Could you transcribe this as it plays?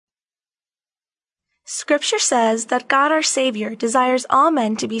Scripture says that God our Savior desires all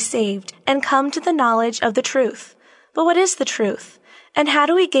men to be saved and come to the knowledge of the truth. But what is the truth? And how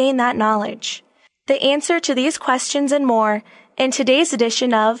do we gain that knowledge? The answer to these questions and more in today's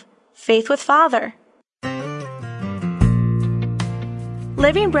edition of Faith with Father.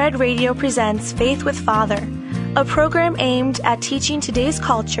 Living Bread Radio presents Faith with Father, a program aimed at teaching today's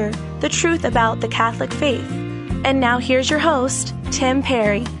culture the truth about the Catholic faith. And now here's your host, Tim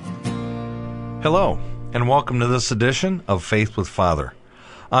Perry. Hello, and welcome to this edition of Faith with Father.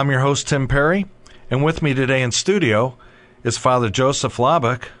 I'm your host, Tim Perry, and with me today in studio is Father Joseph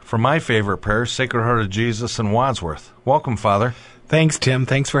Laubach from my favorite parish, Sacred Heart of Jesus in Wadsworth. Welcome, Father. Thanks, Tim.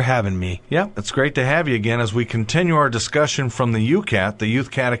 Thanks for having me. Yeah, it's great to have you again as we continue our discussion from the YOUCAT, the Youth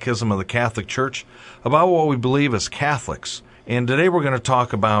Catechism of the Catholic Church, about what we believe as Catholics. And today we're going to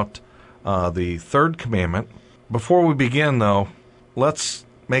talk about the third commandment. Before we begin, though, let's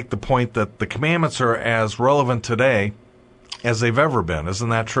make the point that the commandments are as relevant today as they've ever been. Isn't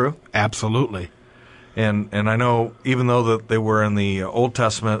that true? Absolutely. And I know even though that they were in the Old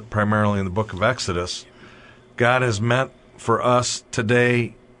Testament, primarily in the book of Exodus, God has meant for us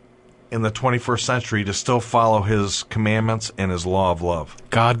today in the 21st century to still follow His commandments and His law of love.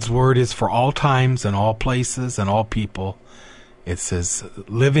 God's word is for all times and all places and all people. It's as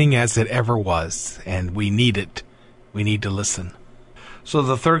living as it ever was, and we need it. We need to listen. So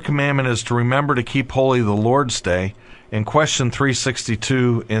the third commandment is to remember to keep holy the Lord's Day. And question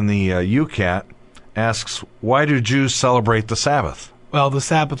 362 in the YOUCAT asks, why do Jews celebrate the Sabbath? Well, the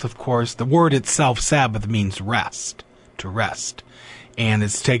Sabbath, of course, the word itself, Sabbath, means rest, to rest. And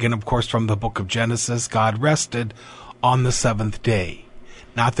it's taken, of course, from the book of Genesis. God rested on the seventh day.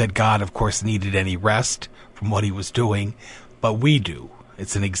 Not that God, of course, needed any rest from what He was doing, but we do.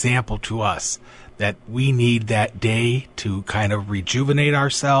 It's an example to us that we need that day to kind of rejuvenate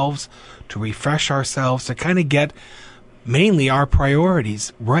ourselves, to refresh ourselves, to kind of get mainly our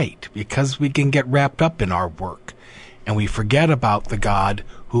priorities right, because we can get wrapped up in our work and we forget about the God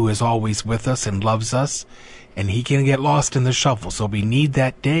who is always with us and loves us, and He can get lost in the shuffle. So we need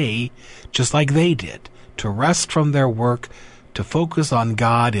that day, just like they did, to rest from their work, to focus on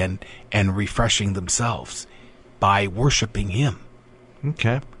God and refreshing themselves by worshiping Him.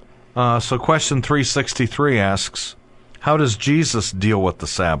 Okay. So question 363 asks, how does Jesus deal with the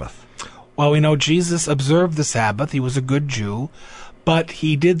Sabbath? Well, we know Jesus observed the Sabbath. He was a good Jew, but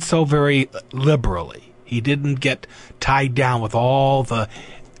He did so very liberally. He didn't get tied down with all the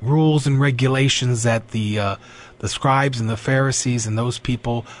rules and regulations that the scribes and the Pharisees and those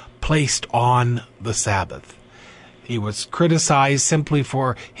people placed on the Sabbath. He was criticized simply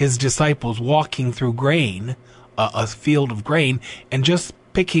for His disciples walking through grain, a field of grain, and just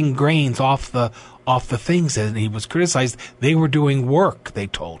picking grains off the things, and He was criticized. They were doing work, they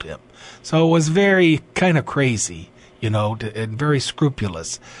told Him. So it was very kind of crazy, and very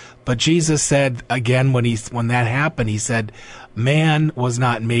scrupulous. But Jesus said, again, when that happened, He said, man was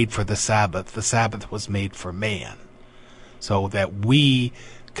not made for the Sabbath. The Sabbath was made for man. So that we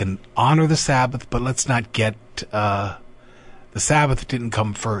can honor the Sabbath, but let's not get, the Sabbath didn't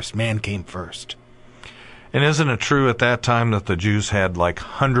come first. Man came first. And isn't it true at that time that the Jews had like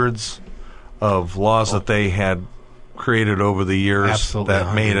hundreds of laws that they had created over the years? Absolutely,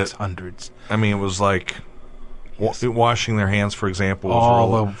 that made it hundreds. I mean, it was like washing their hands, for example,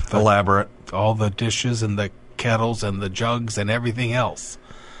 was elaborate. All the dishes and the kettles and the jugs and everything else.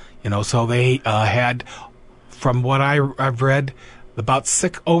 So they had, from what I've read, about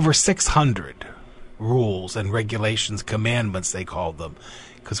over 600 rules and regulations, commandments they called them.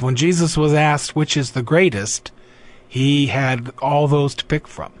 Because when Jesus was asked which is the greatest, He had all those to pick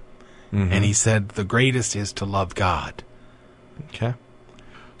from. Mm-hmm. And He said the greatest is to love God. Okay.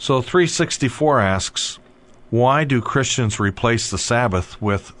 So 364 asks, why do Christians replace the Sabbath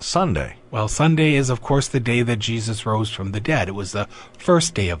with Sunday? Well, Sunday is, of course, the day that Jesus rose from the dead. It was the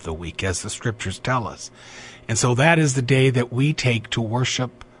first day of the week, as the Scriptures tell us. And so that is the day that we take to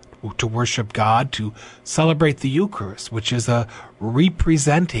worship God, to celebrate the Eucharist, which is a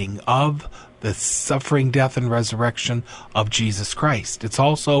representing of the suffering, death, and resurrection of Jesus Christ. It's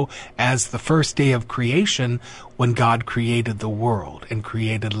also as the first day of creation when God created the world and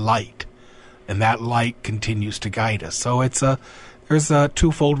created light. And that light continues to guide us. So there's a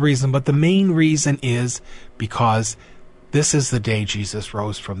twofold reason, but the main reason is because this is the day Jesus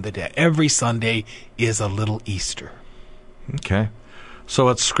rose from the dead. Every Sunday is a little Easter. Okay. So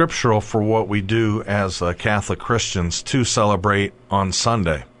it's scriptural for what we do as Catholic Christians to celebrate on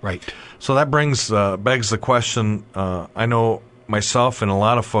Sunday. Right. So that begs the question, I know myself and a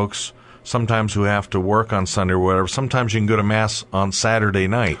lot of folks sometimes who have to work on Sunday or whatever, sometimes you can go to Mass on Saturday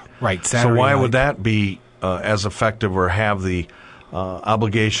night. Right, Saturday So why night. would that be as effective or have the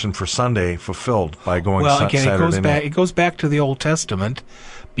obligation for Sunday fulfilled by going Saturday night? It goes back to the Old Testament,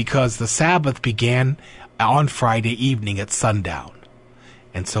 because the Sabbath began on Friday evening at sundown.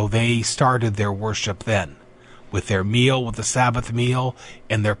 And so they started their worship then with their meal, with the Sabbath meal,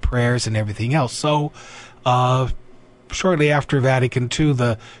 and their prayers and everything else. So shortly after Vatican II,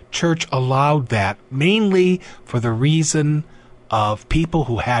 the Church allowed that, mainly for the reason of people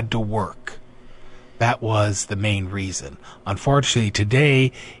who had to work. That was the main reason. Unfortunately,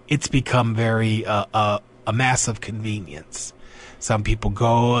 today, it's become very a massive convenience. Some people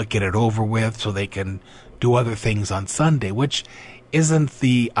go, get it over with, so they can do other things on Sunday, which isn't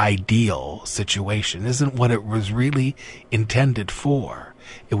the ideal situation, isn't what it was really intended for.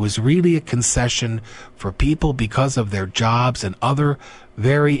 It was really a concession for people because of their jobs and other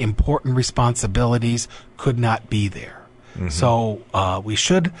very important responsibilities could not be there. Mm-hmm. So we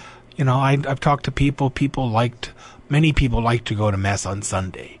should, I've talked to people, many people like to go to Mass on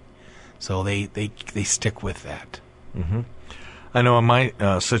Sunday. So they stick with that. Mm-hmm. I know in my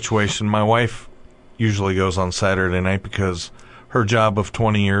situation, my wife usually goes on Saturday night because her job of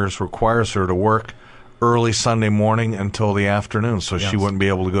 20 years requires her to work early Sunday morning until the afternoon, so she wouldn't be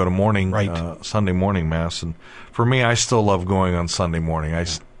able to go to Sunday morning Mass. And for me, I still love going on Sunday morning.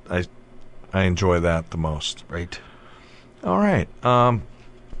 I enjoy that the most. Right. All right.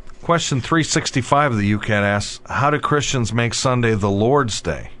 Question 365 of the UCAT asks, how do Christians make Sunday the Lord's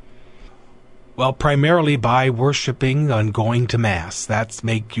Day? Well, primarily by worshiping and going to Mass.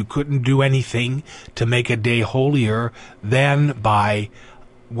 You couldn't do anything to make a day holier than by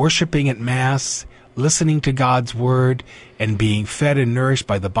worshiping at Mass, listening to God's Word, and being fed and nourished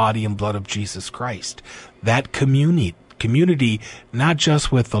by the body and blood of Jesus Christ. That community, not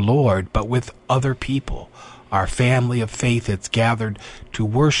just with the Lord, but with other people. Our family of faith that's gathered to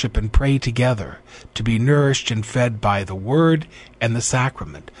worship and pray together, to be nourished and fed by the Word and the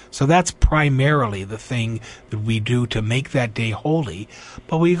sacrament. So that's primarily the thing that we do to make that day holy.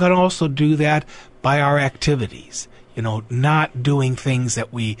 But we can also do that by our activities. Not doing things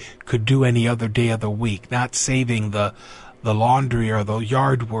that we could do any other day of the week, not saving the laundry or the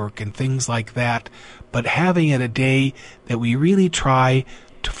yard work and things like that, but having it a day that we really try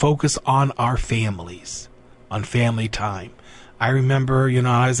to focus on our families, on family time. I remember,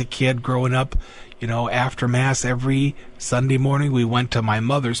 as a kid growing up, after Mass every Sunday morning, we went to my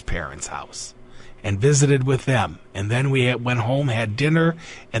mother's parents' house and visited with them. And then we went home, had dinner,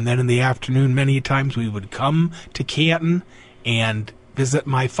 and then in the afternoon, many times we would come to Canton and visit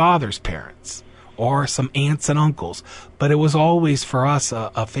my father's parents or some aunts and uncles. But it was always for us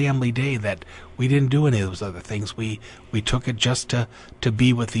a family day that we didn't do any of those other things. We took it just to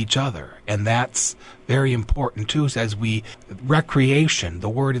be with each other. And that's very important too, as recreation, the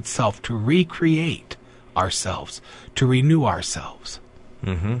word itself, to recreate ourselves, to renew ourselves.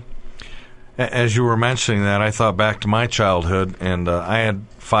 Mm-hmm. As you were mentioning that, I thought back to my childhood, and I had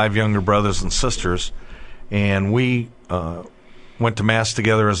 5 younger brothers and sisters, and we went to Mass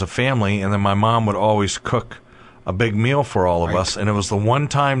together as a family, and then my mom would always cook a big meal for all of us, and it was the one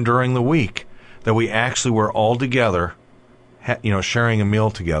time during the week that we actually were all together, sharing a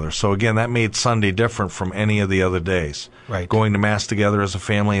meal together. So again, that made Sunday different from any of the other days. Right. Going to Mass together as a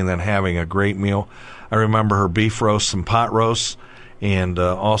family and then having a great meal. I remember her beef roasts and pot roasts, and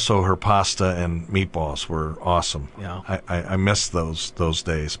also her pasta and meatballs were awesome. Yeah. I missed those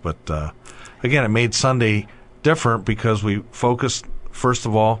days. But again, it made Sunday different because we focused, first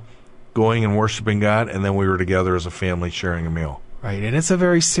of all, going and worshiping God, and then we were together as a family sharing a meal. Right, and it's a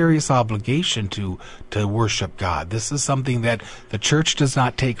very serious obligation to worship God. This is something that the Church does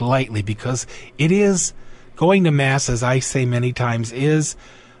not take lightly, because it is, going to Mass, as I say many times, is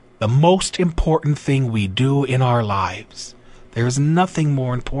the most important thing we do in our lives. There's nothing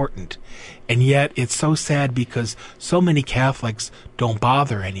more important. And yet it's so sad because so many Catholics don't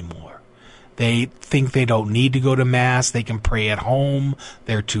bother anymore. They think they don't need to go to Mass. They can pray at home.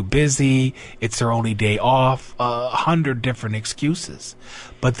 They're too busy. It's their only day off. 100 different excuses.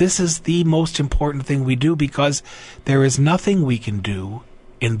 But this is the most important thing we do, because there is nothing we can do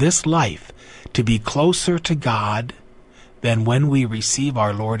in this life to be closer to God than when we receive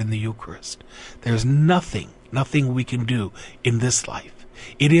our Lord in the Eucharist. There's nothing we can do in this life.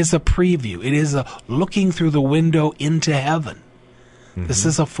 It is a preview. It is a looking through the window into heaven. Mm-hmm. This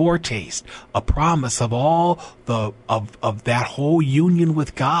is a foretaste, a promise of all of that whole union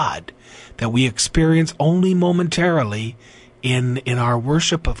with God that we experience only momentarily in our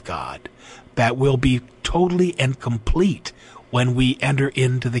worship of God, that will be totally and complete when we enter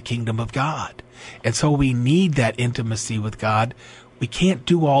into the kingdom of God. And so we need that intimacy with God. We can't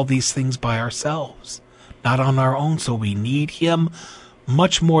do all these things by ourselves, not on our own. So we need Him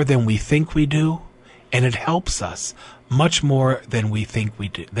much more than we think we do, and it helps us much more than we think we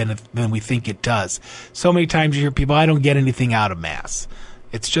do, than we think it does. So many times you hear people, I don't get anything out of Mass.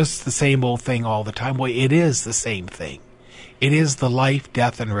 It's just the same old thing all the time. Well, it is the same thing. It is the life,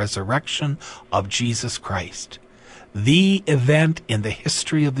 death, and resurrection of Jesus Christ, the event in the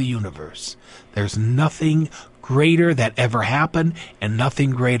history of the universe. There's nothing greater that ever happened, and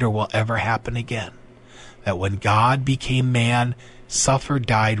nothing greater will ever happen again. That when God became man, suffered,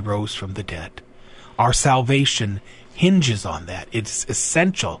 died, rose from the dead. Our salvation hinges on that. It's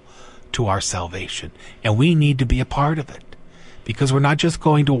essential to our salvation, and we need to be a part of it. Because we're not just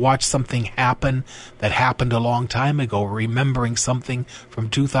going to watch something happen that happened a long time ago, remembering something from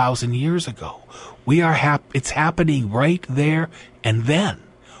 2,000 years ago. It's happening right there and then.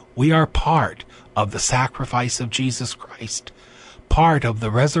 We are part of the sacrifice of Jesus Christ, part of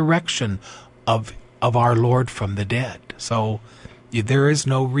the resurrection of our Lord from the dead. So there is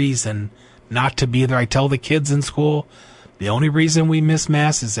no reason not to be there. I tell the kids in school, the only reason we miss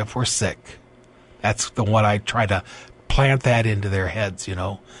Mass is if we're sick. That's the one I try to plant that into their heads,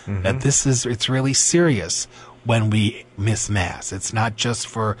 that it's really serious when we miss Mass. It's not just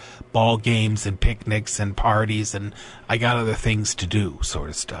for ball games and picnics and parties and I got other things to do sort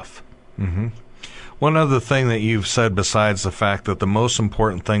of stuff. Mm-hmm. One other thing that you've said besides the fact that the most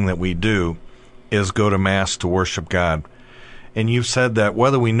important thing that we do is go to Mass to worship God. And you've said that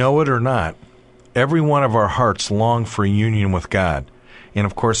whether we know it or not, every one of our hearts long for union with God. And,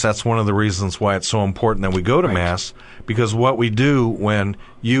 of course, that's one of the reasons why it's so important that we go to Mass, because what we do when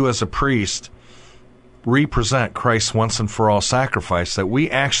you as a priest represent Christ's once-and-for-all sacrifice, that we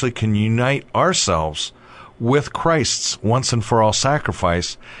actually can unite ourselves with Christ's once-and-for-all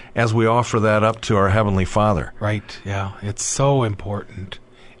sacrifice as we offer that up to our Heavenly Father. Right, yeah. It's so important.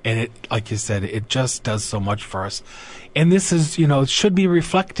 And it, like you said, it just does so much for us. And this is, it should be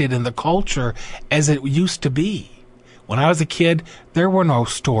reflected in the culture as it used to be. When I was a kid, there were no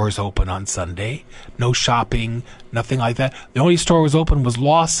stores open on Sunday, no shopping, nothing like that. The only store was open was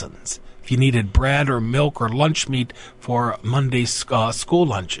Lawson's, if you needed bread or milk or lunch meat for Monday's school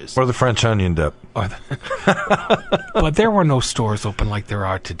lunches. Or the French onion dip. But there were no stores open like there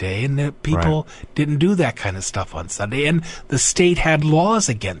are today, and people didn't do that kind of stuff on Sunday. And the state had laws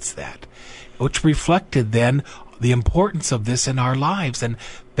against that, which reflected then the importance of this in our lives. And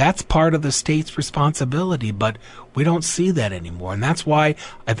that's part of the state's responsibility, but we don't see that anymore. And that's why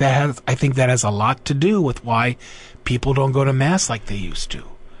I think that has a lot to do with why people don't go to Mass like they used to,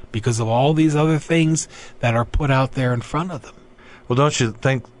 because of all these other things that are put out there in front of them. Well, don't you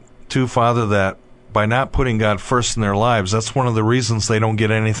think, too, Father, that by not putting God first in their lives, that's one of the reasons they don't get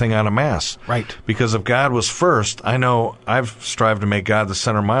anything out of Mass? Right. Because if God was first, I know I've strived to make God the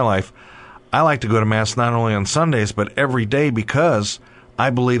center of my life. I like to go to Mass not only on Sundays, but every day, because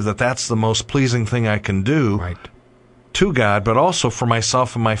I believe that that's the most pleasing thing I can do to God, but also for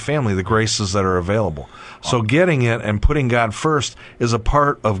myself and my family, the graces that are available. So getting it and putting God first is a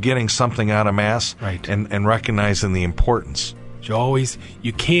part of getting something out of Mass and recognizing the importance. You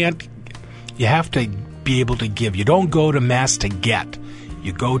have to be able to give. You don't go to Mass to get.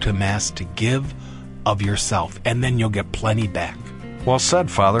 You go to Mass to give of yourself, and then you'll get plenty back. Well said,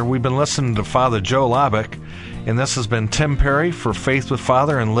 Father. We've been listening to Father Joe Labick, and this has been Tim Perry for Faith with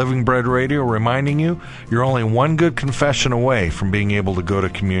Father and Living Bread Radio, reminding you you're only one good confession away from being able to go to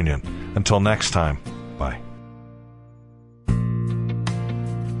communion. Until next time, bye.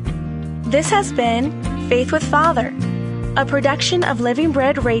 This has been Faith with Father, a production of Living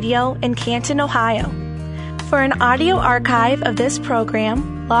Bread Radio in Canton, Ohio. For an audio archive of this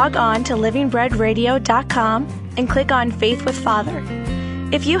program, log on to livingbreadradio.com and click on Faith with Father.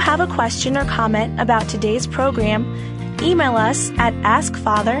 If you have a question or comment about today's program, email us at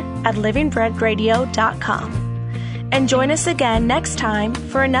askfather@livingbreadradio.com. And join us again next time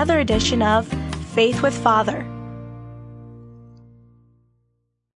for another edition of Faith with Father.